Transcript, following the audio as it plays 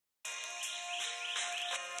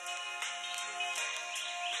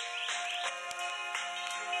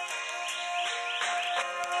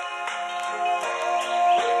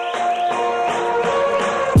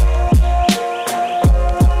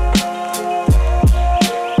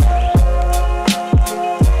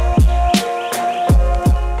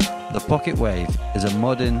Pocket Wave is a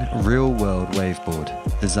modern, real-world waveboard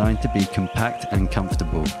designed to be compact and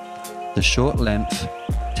comfortable. The short length,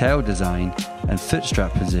 tail design, and foot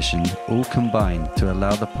strap position all combine to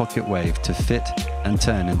allow the Pocket Wave to fit and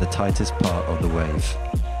turn in the tightest part of the wave.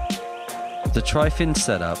 The tri-fin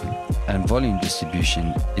setup and volume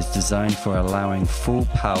distribution is designed for allowing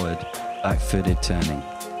full-powered back-footed turning.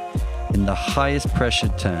 In the highest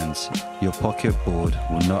pressured turns, your Pocket board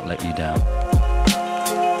will not let you down.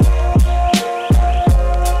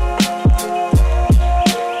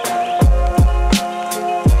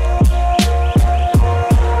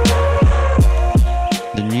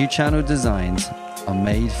 The new channel designs are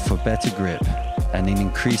made for better grip and an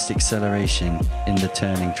increased acceleration in the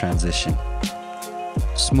turning transition.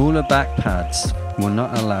 Smaller back pads will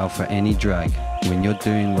not allow for any drag when you're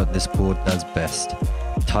doing what this board does best,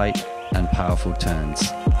 tight and powerful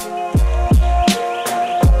turns.